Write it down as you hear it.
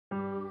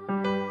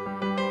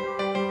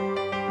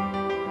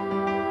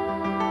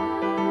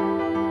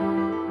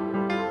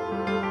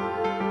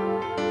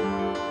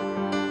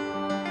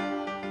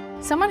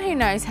Someone who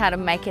knows how to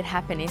make it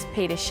happen is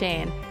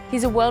Sheahan.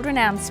 He's a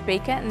world-renowned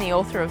speaker and the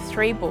author of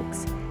 3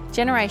 books,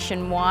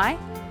 Generation Y,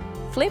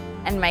 Flip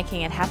and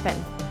Making It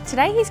Happen.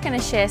 Today he's going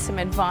to share some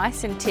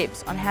advice and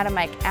tips on how to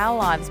make our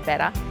lives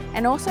better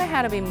and also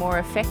how to be more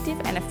effective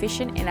and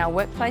efficient in our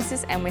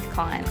workplaces and with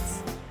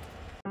clients.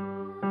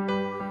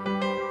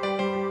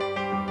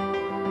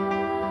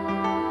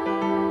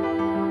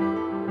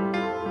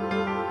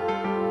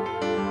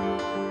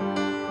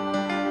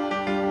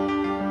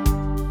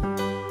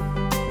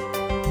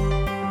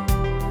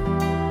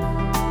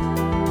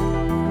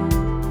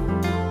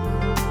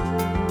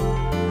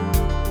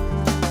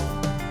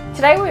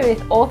 Today we're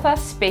with author,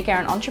 speaker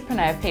and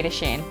entrepreneur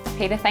Sheahan.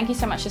 Peter, thank you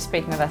so much for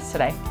speaking with us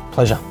today.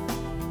 Pleasure.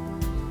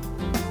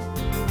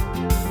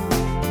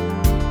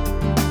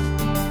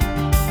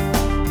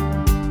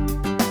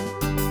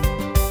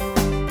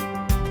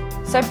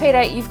 So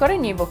Peter, you've got a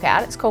new book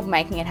out. It's called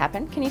Making It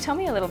Happen. Can you tell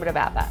me a little bit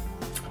about that?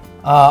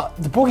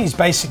 The book is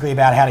basically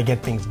about how to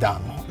get things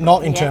done,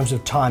 not in terms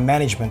of time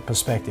management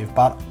perspective,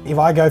 but if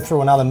I go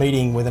through another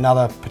meeting with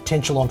another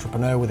potential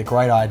entrepreneur with a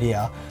great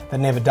idea that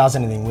never does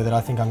anything with it, I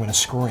think I'm going to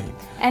scream.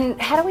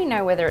 And how do we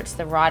know whether it's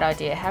the right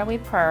idea? How do we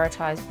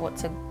prioritise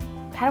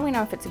how do we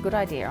know if it's a good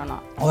idea or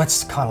not? Well,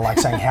 that's kind of like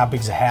saying how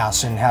big's a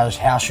house and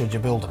how should you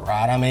build it,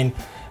 right? I mean,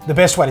 the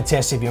best way to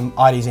test if your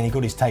idea is any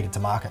good is take it to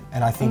market.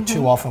 And I think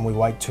too often we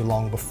wait too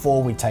long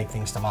before we take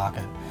things to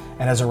market.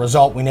 And as a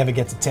result, we never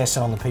get to test it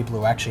on the people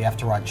who actually have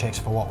to write checks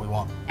for what we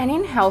want. And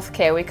in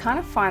healthcare, we kind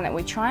of find that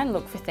we try and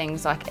look for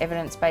things like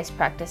evidence-based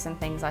practice and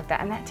things like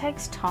that, and that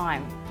takes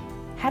time.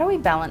 How do we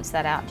balance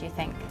that out, do you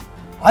think?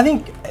 I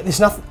think there's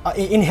nothing,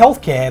 in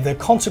healthcare, the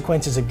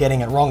consequences of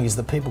getting it wrong is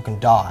that people can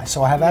die.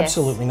 So I have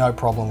absolutely no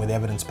problem with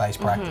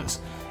evidence-based practice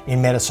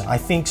in medicine. I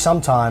think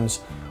sometimes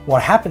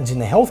what happens in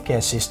the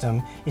healthcare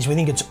system is we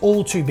think it's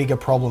all too big a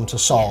problem to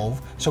solve,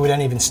 so we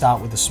don't even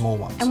start with the small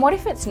ones. And what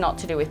if it's not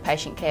to do with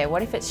patient care?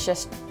 What if it's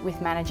just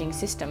with managing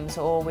systems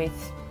or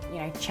with,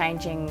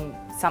 changing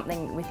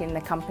something within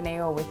the company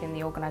or within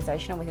the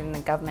organisation or within the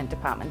government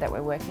department that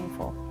we're working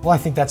for? Well, I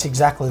think that's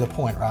exactly the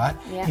point, right?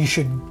 Yeah. You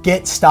should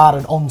get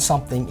started on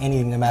something,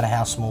 anything, no matter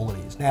how small it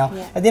is. Now,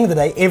 at the end of the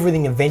day,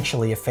 everything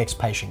eventually affects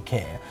patient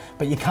care,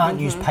 but you can't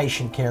use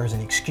patient care as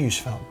an excuse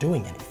for not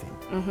doing anything.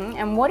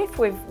 And what if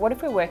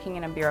we're working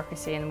in a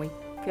bureaucracy and we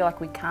feel like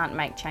we can't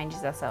make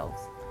changes ourselves?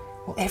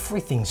 Well,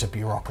 everything's a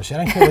bureaucracy. I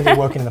don't care whether you're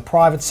working in the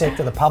private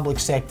sector, the public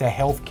sector,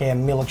 healthcare,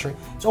 military.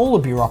 It's all a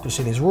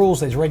bureaucracy. There's rules,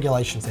 there's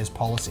regulations, there's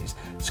policies.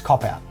 It's a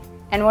cop-out.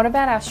 And what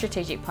about our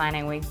strategic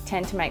planning? We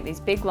tend to make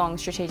these big, long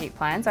strategic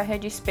plans. I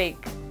heard you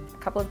speak a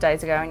couple of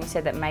days ago and you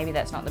said that maybe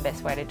that's not the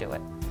best way to do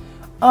it.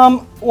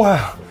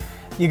 Well,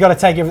 you got to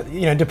take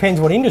it,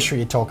 depends what industry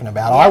you're talking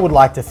about. I would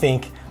like to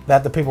think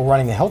that the people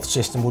running the health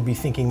system would be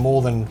thinking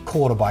more than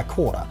quarter by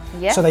quarter.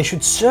 So they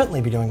should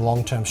certainly be doing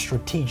long-term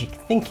strategic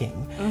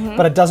thinking,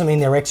 but it doesn't mean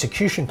their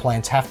execution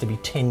plans have to be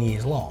 10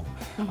 years long.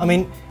 I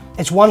mean,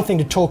 it's one thing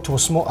to talk to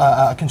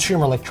a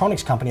consumer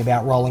electronics company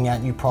about rolling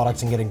out new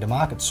products and getting to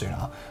market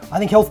sooner. I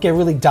think healthcare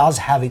really does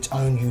have its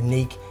own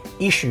unique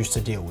issues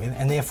to deal with,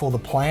 and therefore the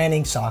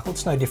planning cycle,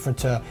 it's no different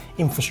to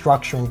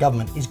infrastructure and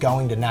government, is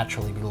going to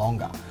naturally be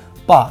longer.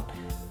 But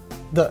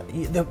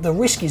the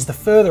risk is the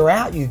further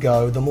out you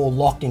go, the more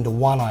locked into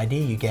one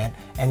idea you get,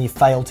 and you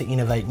fail to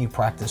innovate new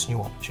practice, new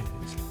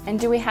opportunities. And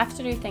do we have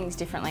to do things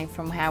differently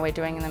from how we're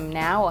doing them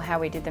now or how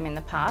we did them in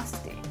the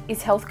past?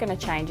 Is health going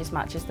to change as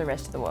much as the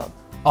rest of the world?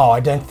 Oh, I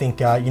don't think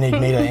you need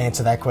me to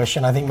answer that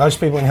question. I think most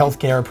people in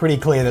healthcare are pretty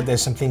clear that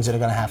there's some things that are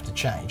going to have to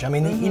change. I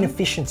mean, the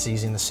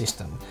inefficiencies in the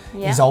system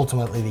is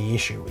ultimately the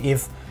issue.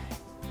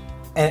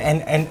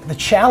 And the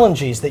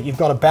challenge is that you've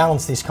got to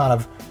balance this kind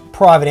of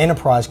private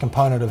enterprise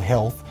component of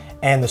health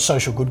and the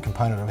social good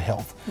component of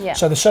health.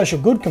 So the social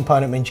good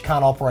component means you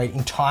can't operate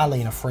entirely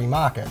in a free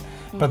market,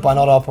 but by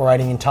not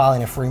operating entirely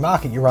in a free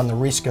market, you run the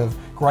risk of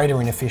greater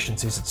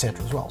inefficiencies,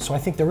 etc. as well. So I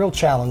think the real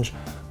challenge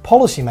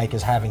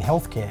policymakers have in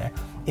healthcare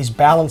is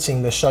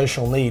balancing the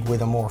social need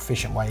with a more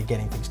efficient way of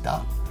getting things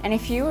done. And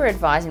if you were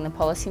advising the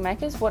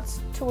policymakers,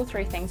 what's 2 or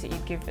 3 things that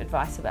you'd give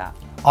advice about?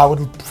 I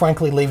would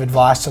frankly leave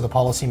advice to the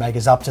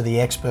policymakers up to the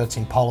experts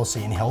in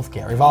policy in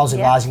healthcare. If I was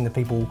advising the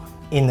people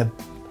in the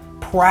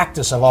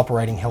practice of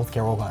operating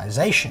healthcare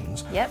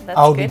organisations,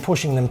 I would be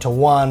pushing them to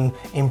 1,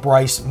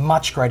 embrace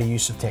much greater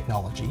use of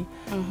technology,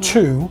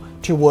 2,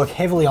 to work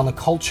heavily on the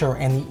culture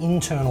and the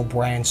internal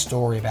brand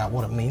story about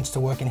what it means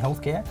to work in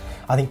healthcare.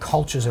 I think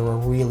cultures are a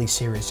really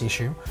serious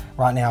issue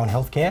right now in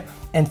healthcare.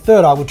 And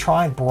 3rd, I would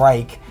try and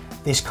break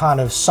this kind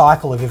of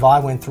cycle of if I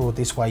went through it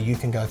this way, you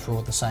can go through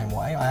it the same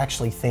way. I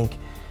actually think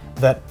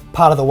that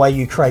part of the way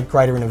you create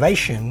greater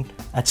innovation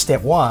at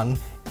step 1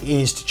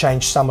 is to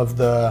change some of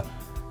the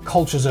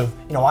cultures of,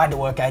 I had to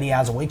work 80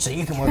 hours a week, so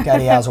you can work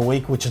 80 hours a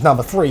week, which is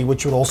number 3,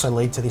 which would also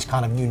lead to this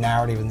kind of new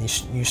narrative and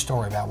this new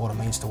story about what it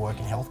means to work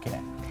in healthcare.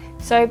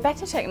 So back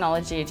to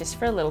technology just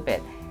for a little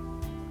bit.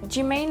 Do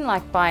you mean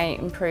like by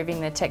improving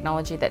the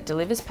technology that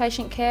delivers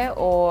patient care,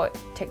 or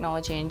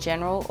technology in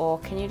general, or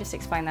can you just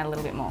explain that a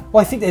little bit more?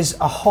 Well, I think there's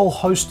a whole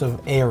host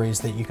of areas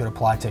that you could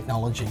apply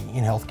technology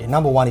in healthcare.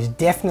 Number one is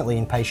definitely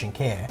in patient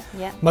care.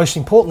 Yeah. Most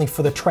importantly,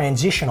 for the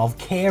transition of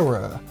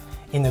carer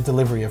in the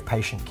delivery of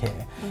patient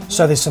care.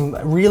 So there's some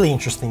really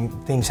interesting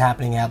things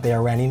happening out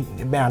there around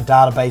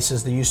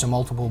databases, the use of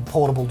multiple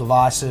portable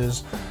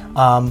devices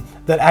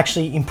that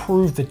actually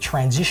improve the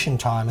transition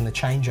time and the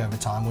changeover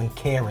time when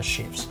carer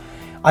shifts.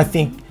 I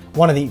think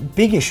one of the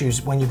big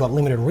issues when you've got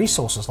limited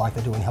resources like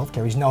they do in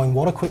healthcare is knowing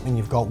what equipment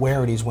you've got,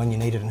 where it is, when you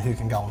need it, and who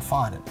can go and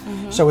find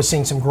it. So we're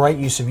seeing some great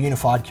use of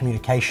unified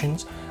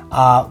communications.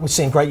 We're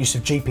seeing great use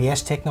of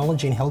GPS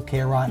technology in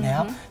healthcare right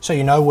now. So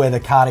you know where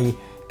the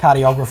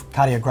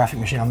cardiographic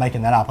machine, I'm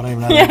making that up, I don't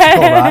even know what it's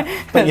called,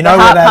 right? But you know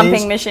where that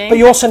is. Machine. But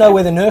you also know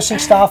where the nursing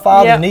staff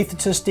are, the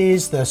anaesthetist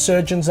is, the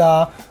surgeons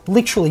are,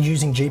 literally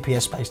using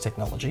GPS-based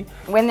technology.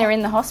 When they're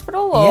in the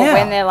hospital, or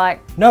when they're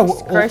like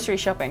grocery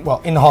shopping?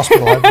 Well, in the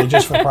hospital, hopefully,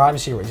 just for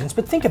privacy reasons.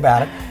 But think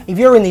about it, if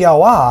you're in the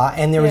OR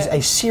and there is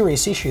a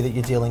serious issue that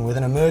you're dealing with,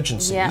 an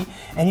emergency,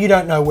 and you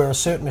don't know where a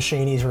certain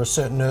machine is, or a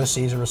certain nurse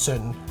is, or a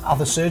certain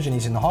other surgeon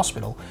is in the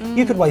hospital,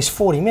 you could waste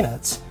 40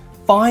 minutes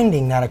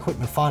finding that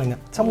equipment, finding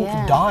that someone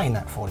could die in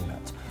that 40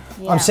 minutes.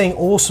 I'm seeing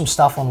awesome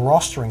stuff on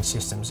rostering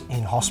systems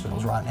in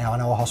hospitals right now. I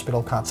know a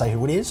hospital, can't say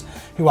who it is,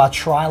 who are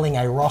trialling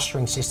a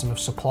rostering system of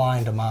supply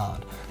and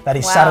demand. That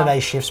is Saturday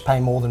shifts pay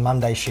more than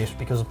Monday shifts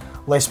because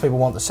less people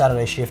want the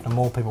Saturday shift and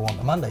more people want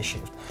the Monday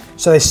shift.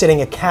 So they're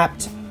setting a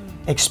capped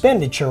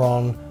expenditure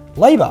on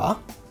labour,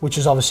 which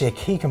is obviously a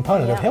key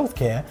component of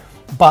healthcare,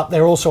 but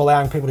they're also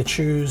allowing people to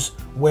choose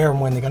where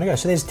and when they're going to go.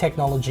 So there's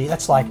technology,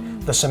 that's like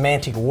the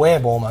semantic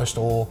web almost,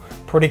 or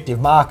predictive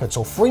markets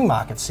or free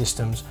market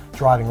systems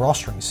driving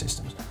rostering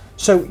systems.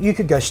 So you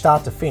could go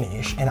start to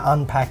finish and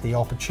unpack the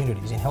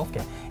opportunities in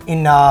healthcare.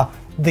 In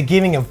the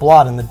giving of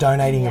blood and the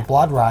donating of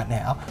blood right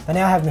now, they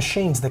now have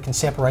machines that can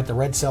separate the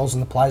red cells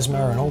and the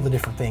plasma and all the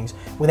different things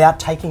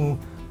without taking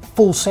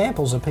full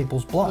samples of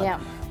people's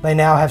blood. They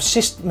now have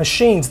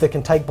machines that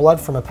can take blood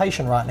from a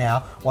patient right now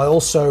while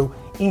also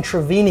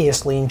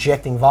intravenously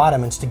injecting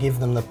vitamins to give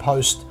them the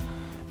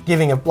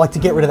to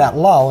get rid of that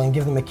lull and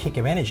give them a kick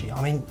of energy.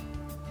 I mean,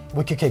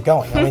 we could keep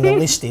going. I mean, the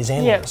list is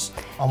endless.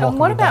 And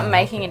what about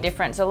making a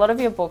difference? A lot of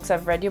your books,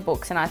 I've read your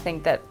books, and I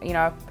think that, you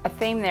know, a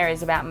theme there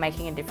is about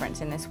making a difference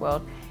in this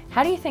world.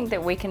 How do you think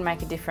that we can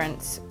make a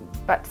difference,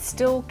 but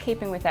still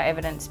keeping with our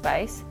evidence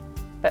base,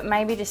 but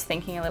maybe just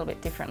thinking a little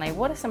bit differently?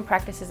 What are some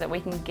practices that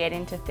we can get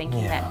into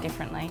thinking that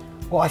differently?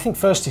 Well, I think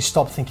first is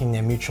stop thinking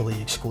they're mutually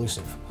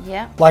exclusive.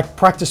 Yeah. Like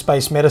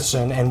practice-based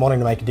medicine and wanting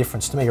to make a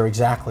difference to me are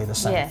exactly the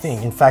same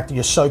thing. In fact,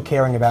 you're so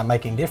caring about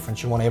making a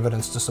difference, you want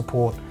evidence to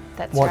support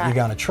what you're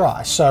going to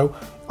try. So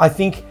I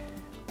think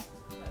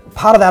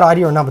part of that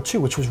idea, number two,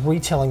 which was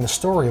retelling the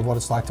story of what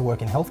it's like to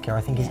work in healthcare,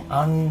 I think is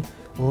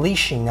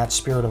unleashing that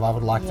spirit of I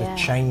would like to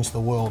change the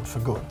world for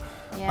good.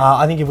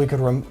 I think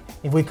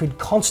if we could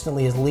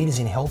constantly, as leaders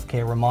in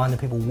healthcare, remind the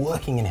people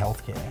working in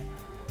healthcare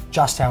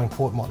just how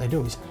important what they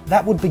do is,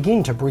 that would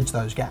begin to bridge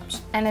those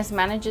gaps. And as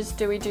managers,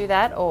 do we do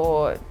that,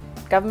 or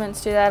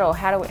governments do that, or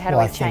how do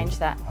we change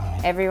that?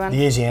 Everyone? The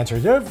easy answer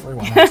is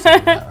everyone has to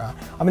do that, right?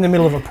 I'm in the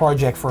middle of a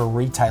project for a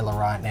retailer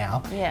right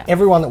now.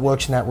 Everyone that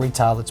works in that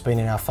retail that's been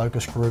in our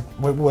focus group,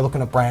 we're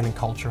looking at brand and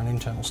culture and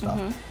internal stuff,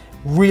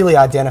 really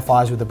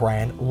identifies with the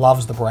brand,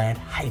 loves the brand,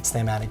 hates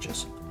their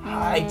managers.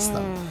 Hates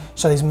them.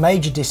 So there's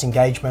major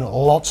disengagement,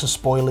 lots of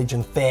spoilage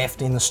and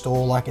theft in the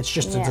store, like it's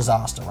just a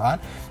disaster, right?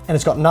 And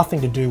it's got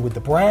nothing to do with the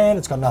brand,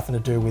 it's got nothing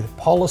to do with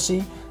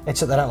policy, it's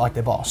that they don't like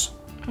their boss.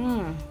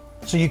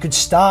 So you could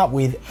start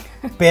with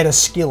better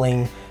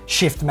skilling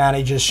shift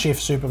managers,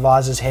 shift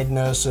supervisors, head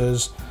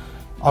nurses,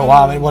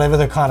 I mean, whatever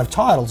the kind of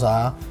titles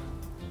are,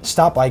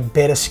 start by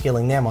better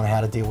skilling them on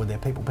how to deal with their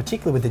people,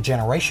 particularly with the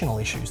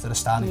generational issues that are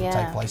starting to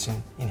take place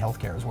in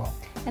healthcare as well.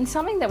 And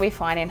something that we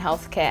find in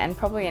healthcare, and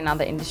probably in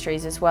other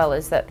industries as well,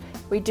 is that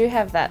we do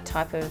have that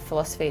type of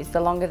philosophy. Is the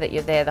longer that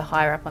you're there, the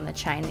higher up on the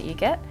chain that you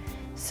get.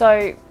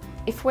 So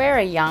if we're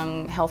a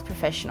young health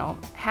professional,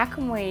 how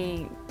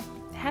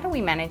do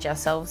we manage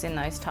ourselves in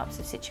those types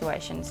of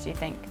situations, do you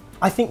think?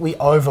 I think we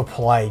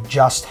overplay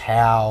just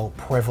how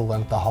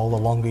prevalent the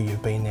longer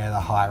you've been there, the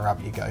higher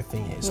up you go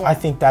thing is. I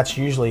think that's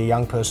usually a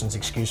young person's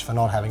excuse for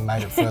not having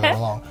made it further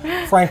along.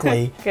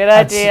 Frankly, good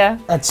idea.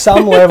 At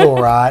some level,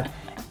 right,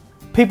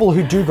 people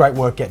who do great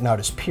work get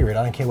noticed, period.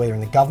 I don't care whether you're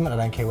in the government, I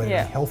don't care whether you're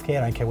in healthcare,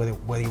 I don't care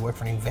whether you work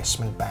for an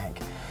investment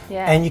bank.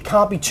 And you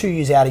can't be 2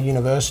 years out of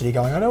university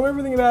going, I know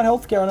everything about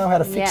healthcare, I know how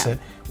to fix it,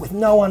 with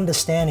no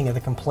understanding of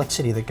the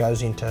complexity that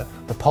goes into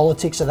the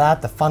politics of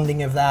that, the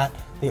funding of that.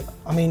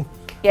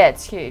 Yeah,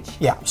 it's huge.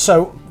 Yeah,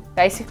 so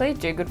basically,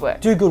 do good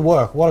work. Do good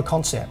work. What a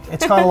concept.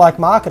 It's kind of like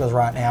marketers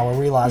right now are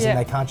realizing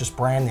they can't just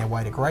brand their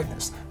way to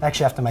greatness. They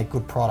actually have to make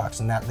good products,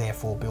 and that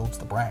therefore builds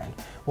the brand.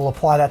 We'll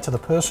apply that to the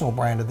personal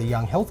brand of the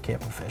young healthcare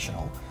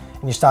professional,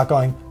 and you start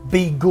going,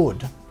 be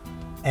good,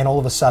 and all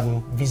of a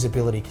sudden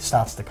visibility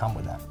starts to come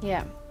with that.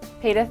 Yeah.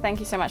 Peter,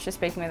 thank you so much for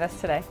speaking with us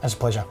today. It's a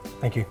pleasure.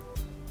 Thank you.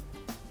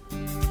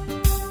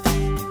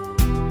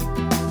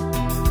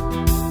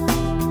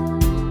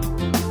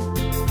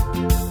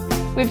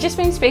 We've just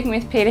been speaking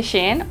with Peter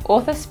Sheahan,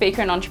 author,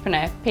 speaker and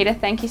entrepreneur. Peter,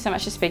 thank you so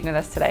much for speaking with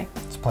us today.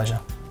 It's a pleasure.